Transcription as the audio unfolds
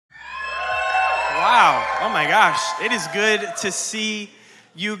Wow. Oh my gosh. It is good to see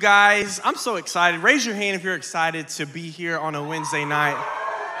you guys. I'm so excited. Raise your hand if you're excited to be here on a Wednesday night.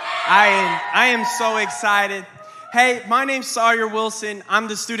 I am so excited. Hey, my name's Sawyer Wilson. I'm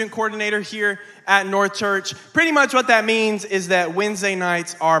the student coordinator here at North Church. Pretty much what that means is that Wednesday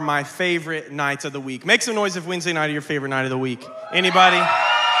nights are my favorite nights of the week. Make some noise if Wednesday night is your favorite night of the week. Anybody?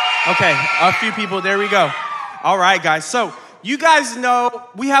 Okay, a few people. There we go. All right, guys. So you guys know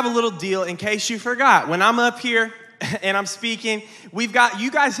we have a little deal in case you forgot. When I'm up here and I'm speaking, you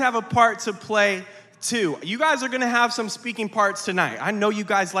guys have a part to play too. You guys are going to have some speaking parts tonight. I know you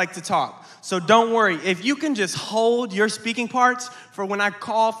guys like to talk. So don't worry. If you can just hold your speaking parts for when I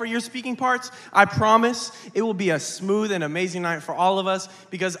call for your speaking parts, I promise it will be a smooth and amazing night for all of us,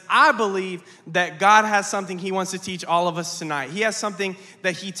 because I believe that God has something he wants to teach all of us tonight. He has something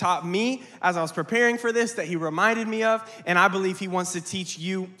that he taught me as I was preparing for this, that he reminded me of, and I believe he wants to teach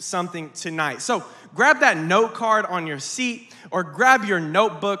you something tonight. So grab that note card on your seat, or grab your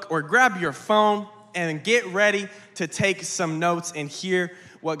notebook, or grab your phone, and get ready to take some notes and hear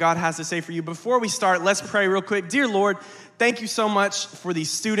what God has to say for you. Before we start, let's pray real quick. Dear Lord, thank you so much for these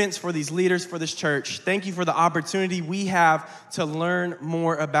students, for these leaders, for this church. Thank you for the opportunity we have to learn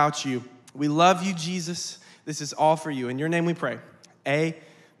more about you. We love you, Jesus. This is all for you. In your name we pray.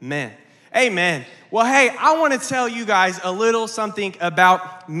 Amen. Amen. Well, hey, I want to tell you guys a little something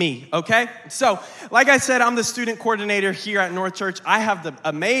about me, okay? So, like I said, I'm the student coordinator here at North Church. I have the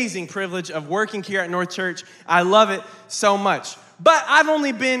amazing privilege of working here at North Church. I love it so much. But I've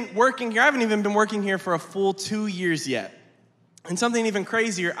only been working here. I haven't even been working here for a full 2 years yet. And something even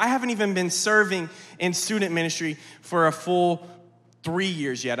crazier, I haven't even been serving in student ministry for a full 3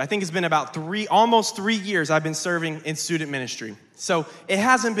 years yet. I think it's been about almost 3 years I've been serving in student ministry. So it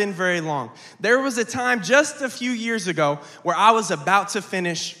hasn't been very long. There was a time just a few years ago where I was about to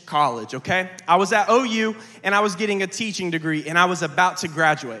finish college, okay? I was at OU and I was getting a teaching degree and I was about to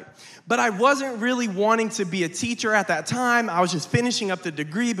graduate. But I wasn't really wanting to be a teacher at that time. I was just finishing up the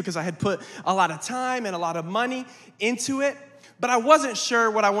degree because I had put a lot of time and a lot of money into it. But I wasn't sure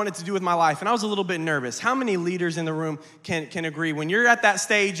what I wanted to do with my life, and I was a little bit nervous. How many leaders in the room can agree? When you're at that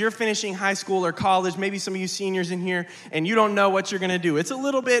stage, you're finishing high school or college, maybe some of you seniors in here, and you don't know what you're going to do. It's a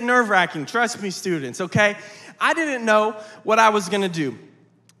little bit nerve-wracking. Trust me, students, okay? I didn't know what I was going to do.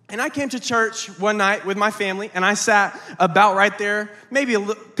 And I came to church one night with my family, and I sat about right there, maybe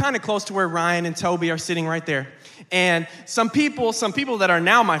kind of close to where Ryan and Toby are sitting right there. And some people that are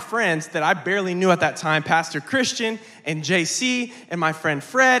now my friends that I barely knew at that time, Pastor Christian and JC and my friend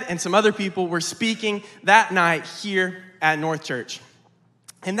Fred and some other people were speaking that night here at North Church.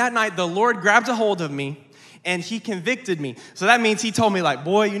 And that night, the Lord grabbed a hold of me and he convicted me. So that means he told me, like,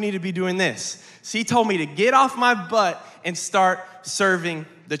 boy, you need to be doing this. So he told me to get off my butt and start serving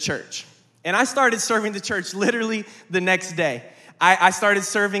the church. And I started serving the church literally the next day. I started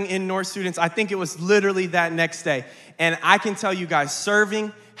serving in North Students. I think it was literally that next day. And I can tell you guys,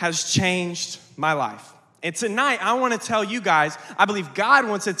 serving has changed my life. And tonight, I want to tell you guys, I believe God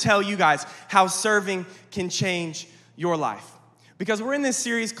wants to tell you guys how serving can change your life. Because we're in this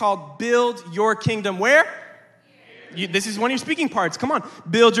series called Build Your Kingdom Where? This is one of your speaking parts. Come on.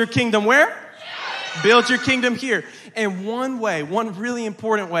 Build your kingdom where? Build your kingdom here. And one really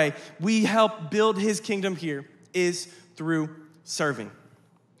important way we help build his kingdom here is through serving.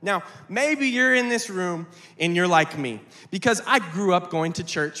 Now, maybe you're in this room and you're like me, because I grew up going to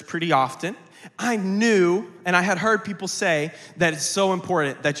church pretty often. I knew, and I had heard people say that it's so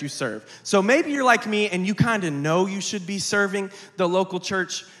important that you serve. So maybe you're like me and you kind of know you should be serving the local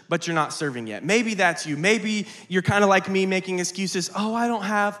church, but you're not serving yet. Maybe that's you. Maybe you're kind of like me making excuses. Oh, I don't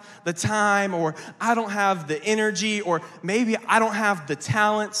have the time, or I don't have the energy, or maybe I don't have the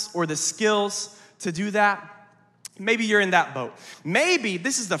talents or the skills to do that. Maybe you're in that boat. Maybe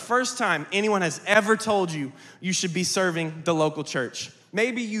this is the first time anyone has ever told you you should be serving the local church.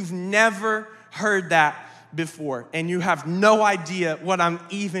 Maybe you've never heard that before and you have no idea what I'm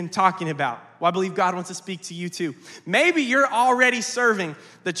even talking about. Well, I believe God wants to speak to you too. Maybe you're already serving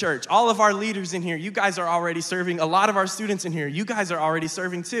the church. All of our leaders in here, you guys are already serving. A lot of our students in here, you guys are already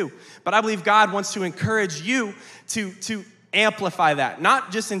serving too. But I believe God wants to encourage you to amplify that,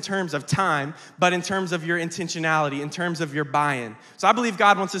 not just in terms of time, but in terms of your intentionality, in terms of your buy-in. So I believe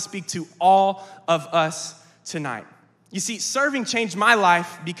God wants to speak to all of us tonight. You see, serving changed my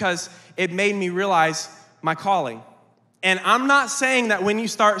life because it made me realize my calling. And I'm not saying that when you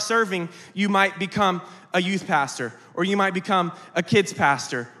start serving, you might become a youth pastor, or you might become a kids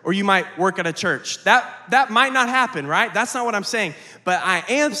pastor, or you might work at a church. That might not happen, right? That's not what I'm saying. But I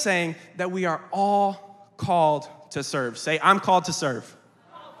am saying that we are all called to serve. Say, I'm called to serve.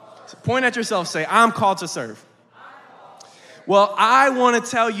 Point at yourself, say, I'm called to serve. Well, I want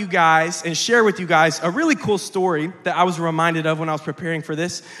to tell you guys and share with you guys a really cool story that I was reminded of when I was preparing for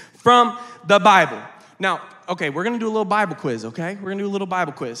this from the Bible. Now, okay, we're going to do a little Bible quiz, okay? We're going to do a little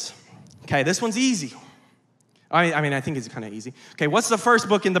Bible quiz. Okay, this one's easy. I mean, I think it's kind of easy. Okay, what's the first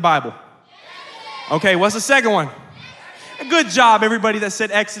book in the Bible? Okay, what's the second one? Good job, everybody that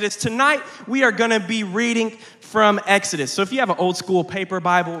said Exodus. Tonight, we are going to be reading from Exodus. So if you have an old school paper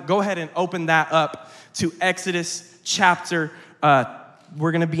Bible, go ahead and open that up to Exodus chapter,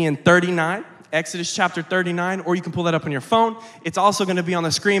 we're going to be in 39, Exodus chapter 39, or you can pull that up on your phone. It's also going to be on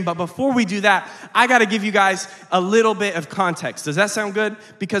the screen. But before we do that, I got to give you guys a little bit of context. Does that sound good?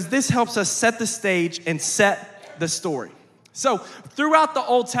 Because this helps us set the stage and set the story. So throughout the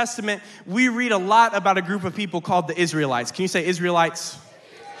Old Testament, we read a lot about a group of people called the Israelites. Can you say Israelites?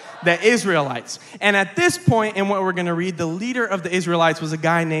 The Israelites. And at this point in what we're going to read, the leader of the Israelites was a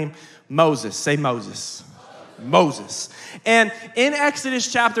guy named Moses. Say Moses. Moses. And in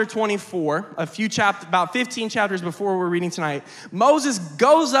Exodus chapter 24, about 15 chapters before we're reading tonight, Moses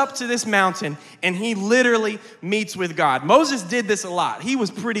goes up to this mountain and he literally meets with God. Moses did this a lot. He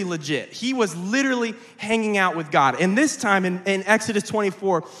was pretty legit. He was literally hanging out with God. And this time in Exodus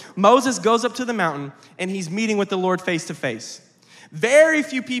 24, Moses goes up to the mountain and he's meeting with the Lord face to face. Very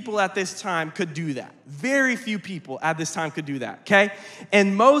few people at this time could do that. Very few people at this time could do that, okay?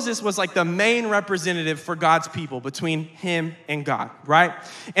 And Moses was like the main representative for God's people between him and God, right?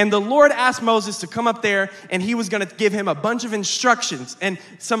 And the Lord asked Moses to come up there, and he was going to give him a bunch of instructions and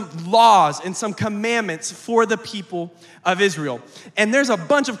some laws and some commandments for the people of Israel. And there's a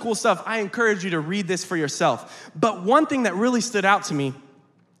bunch of cool stuff. I encourage you to read this for yourself. But one thing that really stood out to me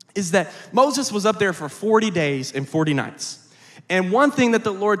is that Moses was up there for 40 days and 40 nights. And one thing that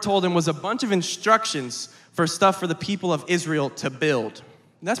the Lord told him was a bunch of instructions for stuff for the people of Israel to build.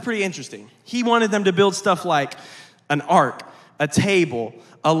 And that's pretty interesting. He wanted them to build stuff like an ark, a table,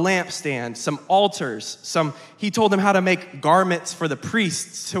 a lampstand, some altars, he told them how to make garments for the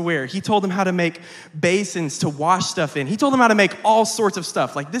priests to wear. He told them how to make basins to wash stuff in. He told them how to make all sorts of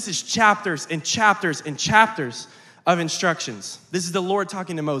stuff. Like this is chapters and chapters and chapters of instructions. This is the Lord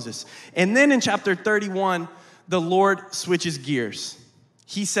talking to Moses. And then in chapter 31, the Lord switches gears.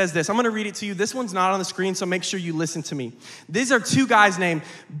 He says this. I'm going to read it to you. This one's not on the screen, so make sure you listen to me. These are two guys named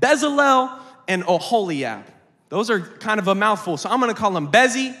Bezalel and Oholiab. Those are kind of a mouthful, so I'm going to call them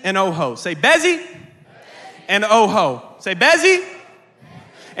Bezzy and Oho. Say Bezzy and Oho. Say Bezzy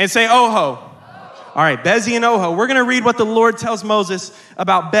and say Oho. All right, Bezzy and Oho. We're going to read what the Lord tells Moses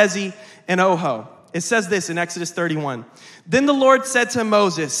about Bezzy and Oho. It says this in Exodus 31. Then the Lord said to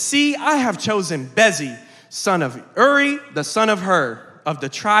Moses, "See, I have chosen Bezzy, son of Uri, the son of Hur, of the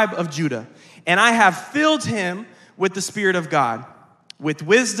tribe of Judah. And I have filled him with the Spirit of God, with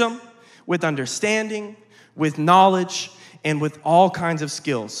wisdom, with understanding, with knowledge, and with all kinds of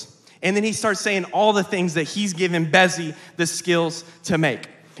skills." And then he starts saying all the things that he's given Bezzy the skills to make.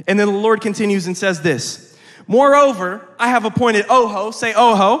 And then the Lord continues and says this. "Moreover, I have appointed Oho," say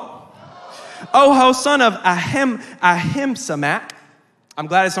Oho, Oho, son of Ahimsamach. I'm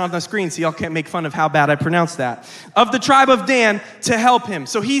glad it's not on the screen so y'all can't make fun of how bad I pronounced that. "Of the tribe of Dan to help him."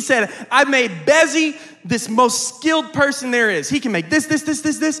 So he said, "I made Bezzy this most skilled person there is. He can make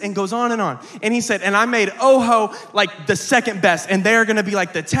this, and goes on and on." And he said, "And I made Oho like the second best. And they're going to be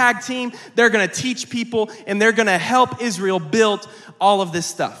like the tag team. They're going to teach people and they're going to help Israel build all of this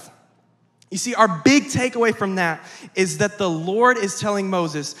stuff." You see, our big takeaway from that is that the Lord is telling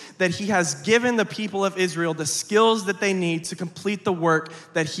Moses that he has given the people of Israel the skills that they need to complete the work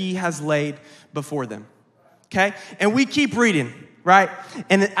that he has laid before them. Okay? And we keep reading, right?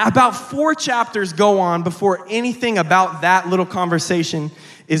 And about 4 chapters go on before anything about that little conversation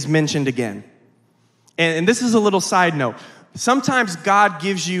is mentioned again. And this is a little side note. Sometimes God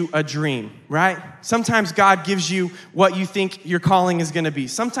gives you a dream, right? Sometimes God gives you what you think your calling is going to be.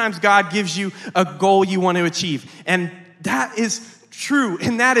 Sometimes God gives you a goal you want to achieve. And that is true,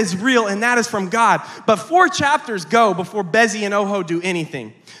 and that is real, and that is from God. But 4 chapters go before Bezzy and Oho do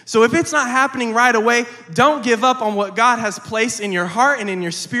anything. So if it's not happening right away, don't give up on what God has placed in your heart and in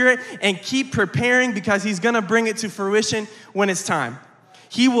your spirit, and keep preparing, because he's going to bring it to fruition when it's time.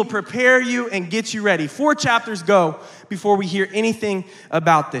 He will prepare you and get you ready. 4 chapters go before we hear anything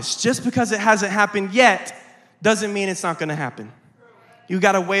about this. Just because it hasn't happened yet doesn't mean it's not going to happen. You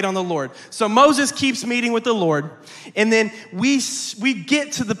got to wait on the Lord. So Moses keeps meeting with the Lord, and then we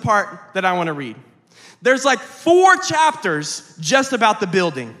get to the part that I want to read. There's like 4 chapters just about the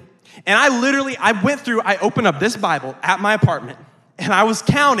building. And I opened up this Bible at my apartment, and I was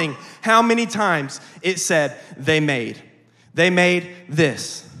counting how many times it said they made. They made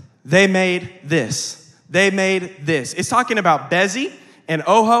this. they made this. They made this. It's talking about Bezzi and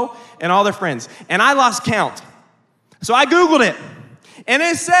Oho and all their friends. And I lost count. So I Googled it. And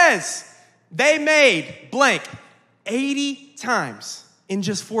it says they made blank 80 times in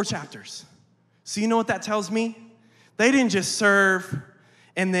just 4 chapters. So you know what that tells me? They didn't just serve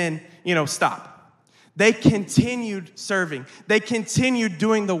and then, stop. They continued serving. They continued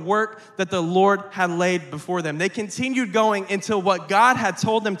doing the work that the Lord had laid before them. They continued going until what God had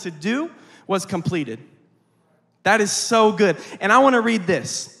told them to do was completed. That is so good. And I want to read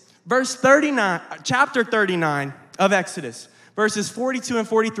this. Chapter 39 of Exodus, verses 42 and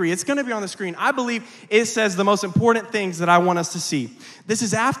 43. It's going to be on the screen. I believe it says the most important things that I want us to see. This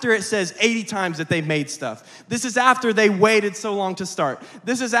is after it says 80 times that they made stuff. This is after they waited so long to start.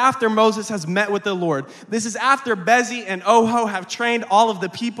 This is after Moses has met with the Lord. This is after Bezzi and Oho have trained all of the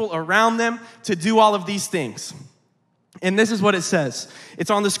people around them to do all of these things. And this is what it says.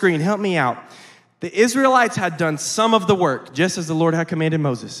 It's on the screen. Help me out. The Israelites had done some of the work, just as the Lord had commanded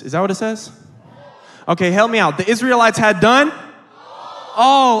Moses. Is that what it says? Okay, help me out. The Israelites had done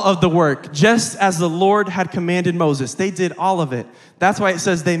all of the work, just as the Lord had commanded Moses. They did all of it. That's why it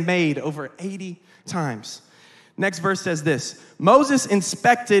says they made over 80 times. Next verse says this. Moses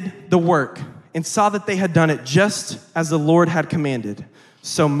inspected the work and saw that they had done it just as the Lord had commanded.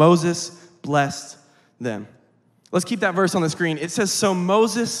 So Moses blessed them. Let's keep that verse on the screen. It says, so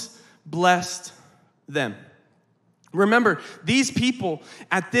Moses blessed them. Remember, these people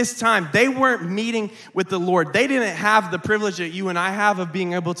at this time, they weren't meeting with the Lord. They didn't have the privilege that you and I have of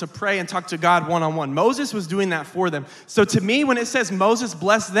being able to pray and talk to God one-on-one. Moses was doing that for them. So to me, when it says Moses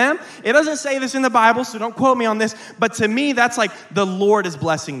blessed them, it doesn't say this in the Bible, so don't quote me on this. But to me, that's like the Lord is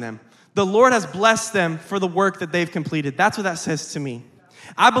blessing them. The Lord has blessed them for the work that they've completed. That's what that says to me.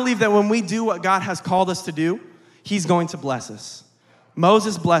 I believe that when we do what God has called us to do, He's going to bless us.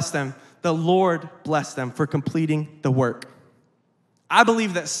 Moses blessed them. The Lord blessed them for completing the work. I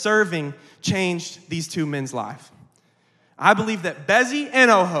believe that serving changed these two men's life. I believe that Bezzi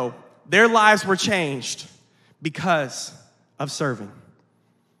and Oho, their lives were changed because of serving.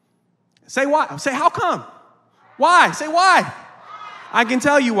 Say why. Say how come? Why? Say why. I can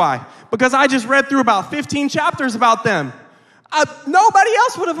tell you why. Because I just read through about 15 chapters about them. Nobody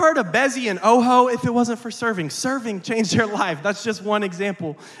else would have heard of Bezzi and Oho if it wasn't for serving. Serving changed their life. That's just one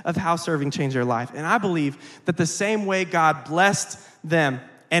example of how serving changed their life. And I believe that the same way God blessed them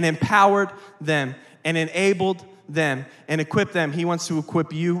and empowered them and enabled them and equipped them, He wants to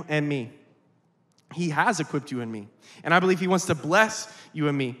equip you and me. He has equipped you and me. And I believe He wants to bless you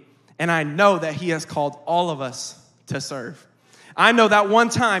and me. And I know that He has called all of us to serve. I know that one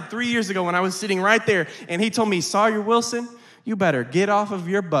time, 3 years ago, when I was sitting right there and He told me, Sawyer Wilson, you better get off of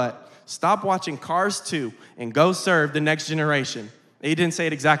your butt, stop watching Cars 2, and go serve the next generation. He didn't say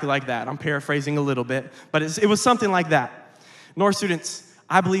it exactly like that. I'm paraphrasing a little bit, but it was something like that. North students,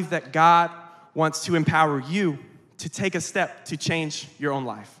 I believe that God wants to empower you to take a step to change your own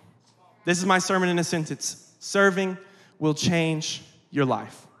life. This is my sermon in a sentence. Serving will change your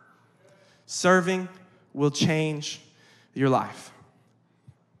life. Serving will change your life.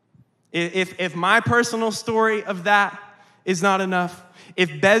 If my personal story of that is not enough, if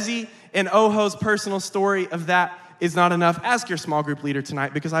Bezzi and Oho's personal story of that is not enough, ask your small group leader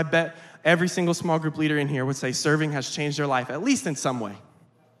tonight, because I bet every single small group leader in here would say serving has changed their life, at least in some way.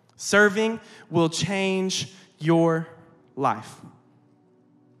 Serving will change your life.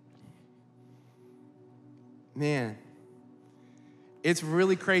 Man, it's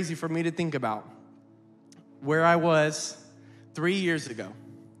really crazy for me to think about where I was 3 years ago,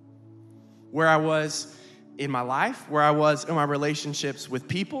 where I was in my life, where I was in my relationships with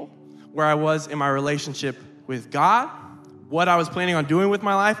people, where I was in my relationship with God, what I was planning on doing with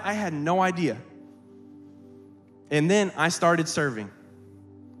my life. I had no idea. And then I started serving.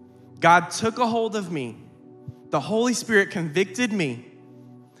 God took a hold of me. The Holy Spirit convicted me,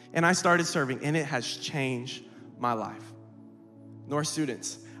 and I started serving, and it has changed my life. North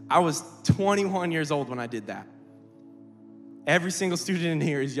students, I was 21 years old when I did that. Every single student in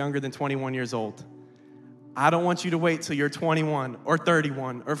here is younger than 21 years old. I don't want you to wait till you're 21 or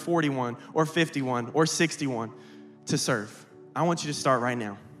 31 or 41 or 51 or 61 to serve. I want you to start right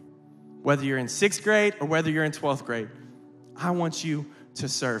now. Whether you're in 6th grade or whether you're in 12th grade, I want you to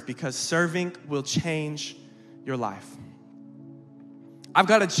serve, because serving will change your life. I've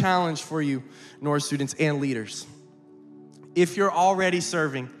got a challenge for you, North students and leaders. If you're already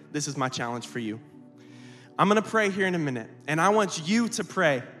serving, this is my challenge for you. I'm gonna pray here in a minute, and I want you to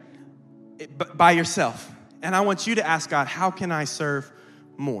pray by yourself. And I want you to ask God, how can I serve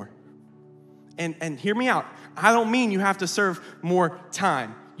more? And hear me out. I don't mean you have to serve more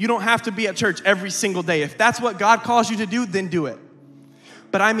time. You don't have to be at church every single day. If that's what God calls you to do, then do it.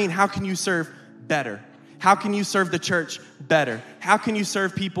 But I mean, how can you serve better? How can you serve the church better? How can you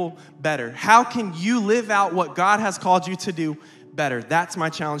serve people better? How can you live out what God has called you to do better? That's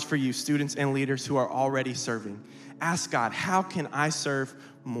my challenge for you, students and leaders who are already serving. Ask God, how can I serve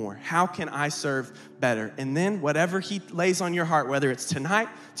more? How can I serve better? And then whatever he lays on your heart, whether it's tonight,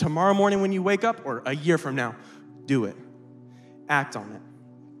 tomorrow morning when you wake up, or a year from now, do it. Act on it.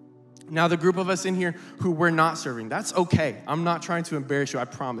 Now, the group of us in here who we're not serving, that's okay. I'm not trying to embarrass you, I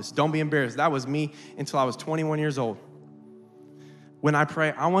promise. Don't be embarrassed. That was me until I was 21 years old. When I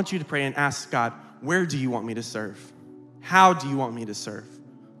pray, I want you to pray and ask God, where do you want me to serve? How do you want me to serve?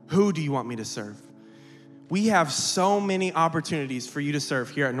 Who do you want me to serve? We have so many opportunities for you to serve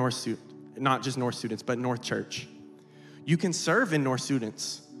here at North Students, not just North Students, but North Church. You can serve in North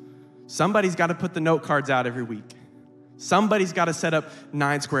Students. Somebody's got to put the note cards out every week. Somebody's got to set up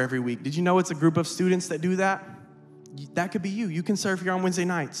 9 Square every week. Did you know it's a group of students that do that? That could be you. You can serve here on Wednesday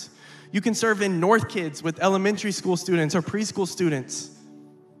nights. You can serve in North Kids with elementary school students or preschool students.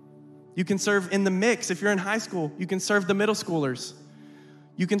 You can serve in the mix. If you're in high school, you can serve the middle schoolers.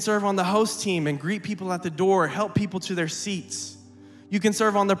 You can serve on the host team and greet people at the door, help people to their seats. You can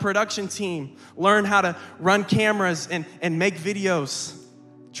serve on the production team, learn how to run cameras and make videos.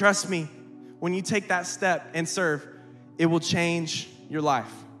 Trust me, when you take that step and serve, it will change your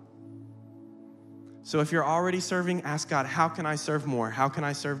life. So if you're already serving, ask God, how can I serve more? How can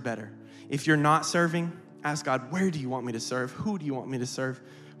I serve better? If you're not serving, ask God, where do you want me to serve? Who do you want me to serve?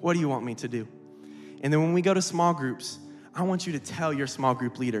 What do you want me to do? And then when we go to small groups, I want you to tell your small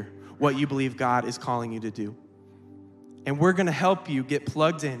group leader what you believe God is calling you to do. And we're going to help you get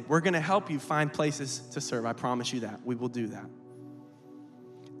plugged in. We're going to help you find places to serve. I promise you that. We will do that.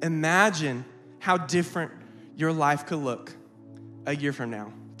 Imagine how different your life could look a year from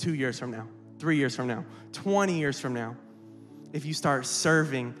now, 2 years from now, 3 years from now, 20 years from now, if you start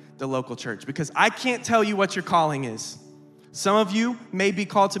serving the local church. Because I can't tell you what your calling is. Some of you may be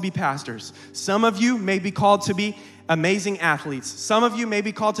called to be pastors. Some of you may be called to be amazing athletes. Some of you may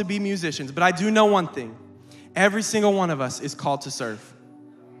be called to be musicians. But I do know one thing. Every single one of us is called to serve.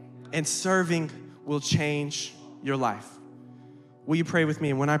 And serving will change your life. Will you pray with me?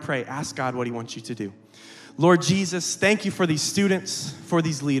 And when I pray, ask God what he wants you to do. Lord Jesus, thank you for these students, for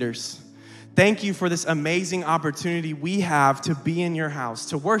these leaders. Thank you for this amazing opportunity we have to be in your house,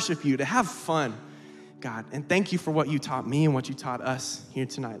 to worship you, to have fun, God. And thank you for what you taught me and what you taught us here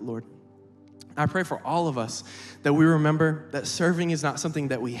tonight, Lord. I pray for all of us that we remember that serving is not something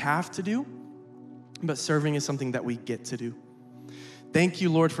that we have to do, but serving is something that we get to do. Thank you,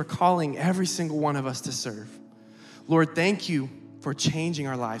 Lord, for calling every single one of us to serve. Lord, thank you for changing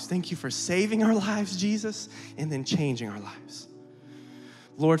our lives. Thank you for saving our lives, Jesus, and then changing our lives.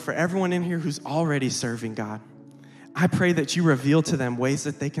 Lord, for everyone in here who's already serving, God, I pray that you reveal to them ways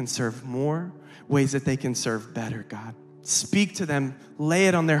that they can serve more, ways that they can serve better, God. Speak to them. Lay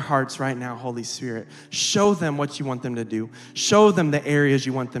it on their hearts right now, Holy Spirit. Show them what you want them to do. Show them the areas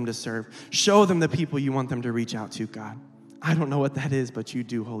you want them to serve. Show them the people you want them to reach out to, God. I don't know what that is, but you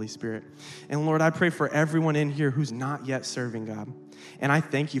do, Holy Spirit. And Lord, I pray for everyone in here who's not yet serving, God. And I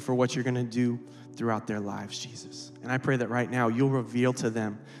thank you for what you're going to do throughout their lives, Jesus. And I pray that right now you'll reveal to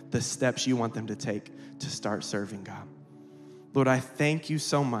them the steps you want them to take to start serving, God. Lord, I thank you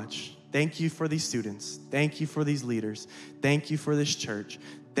so much. Thank you for these students. Thank you for these leaders. Thank you for this church.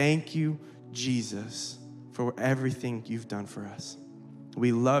 Thank you, Jesus, for everything you've done for us.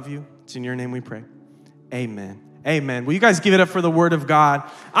 We love you. It's in your name we pray. Amen. Amen. Will you guys give it up for the word of God?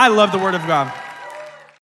 I love the word of God.